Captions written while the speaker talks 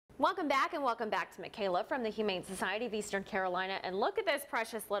Welcome back to Michaela from the Humane Society of Eastern Carolina. And look at this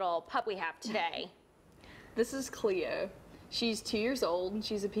precious little pup we have today. This is Cleo. She's 2 years old and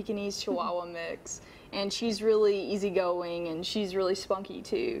she's a Pekingese Chihuahua mix. And she's really easygoing and she's really spunky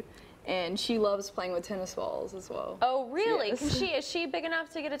too. And she loves playing with tennis balls as well. Oh, really? Yes. Is she big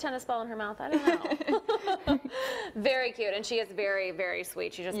enough to get a tennis ball in her mouth? I don't know. Very cute, and she is very, very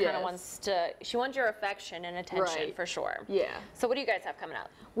sweet. She just kind of wants your affection and attention for sure. Yeah. So what do you guys have coming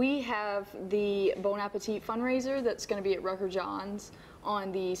up? We have the Bon Appetit fundraiser that's going to be at Rucker John's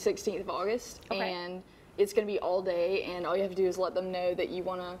on the 16th of August. Okay. And it's going to be all day, and all you have to do is let them know that you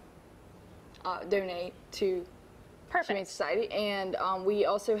want to donate to Humane Society. And we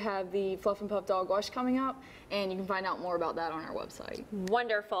also have the Fluff and Puff Dog Wash coming up, and you can find out more about that on our website.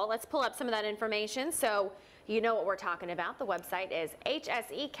 Wonderful. Let's pull up some of that information so you know what we're talking about. The website is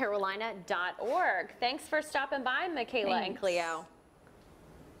hsecarolina.org. Thanks for stopping by, Michaela and Cleo.